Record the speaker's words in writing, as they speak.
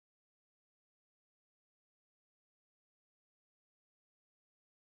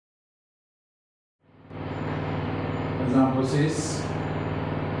campuses,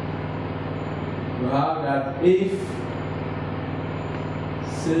 we have that if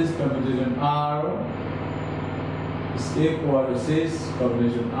 6 combination R is equal to 6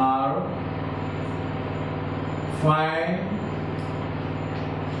 combination R, find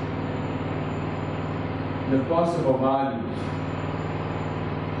the possible values.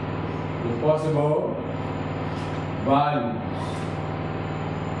 The possible values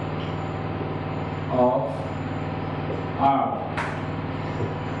of R.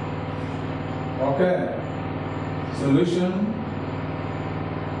 Okay, solution.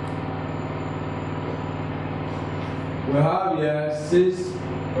 We have here 6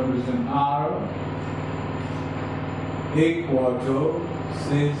 combination R equal to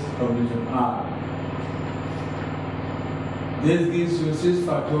 6 combination R. This gives you 6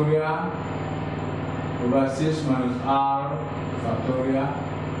 factorial over 6 minus R factorial.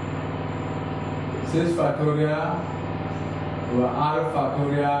 6 factorial over R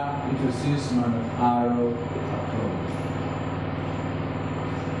factorial into 6 minus R factorial.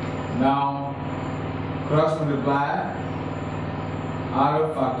 Now, cross multiply R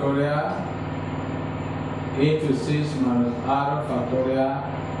factorial into 6 minus R factorial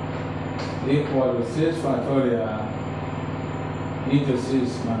equal to 6 factorial into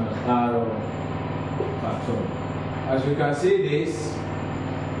 6 minus R factorial. As you can see this,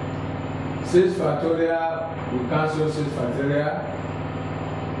 6 factorial will cancel 6 factorial.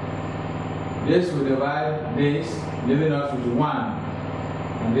 This will divide this, leaving us with 1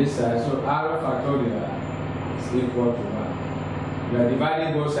 on this side. So R factorial is equal to 1. We are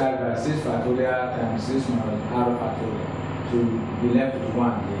dividing both sides by 6 factorial times 6 minus R factorial to be left with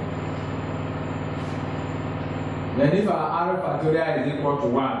 1 here. Then if our R factorial is equal to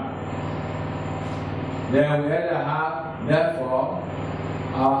 1, then we either have, therefore,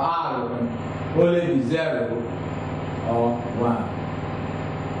 our R can only be 0 or 1.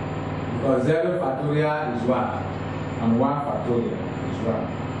 Because 0 factorial is 1 and 1 factorial is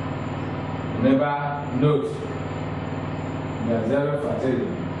 1. Remember, note that 0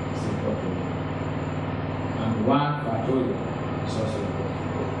 factorial is equal to 1 and 1 factorial is also equal to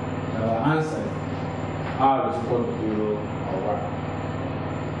 1. Our answer, R is equal to 0 or 1.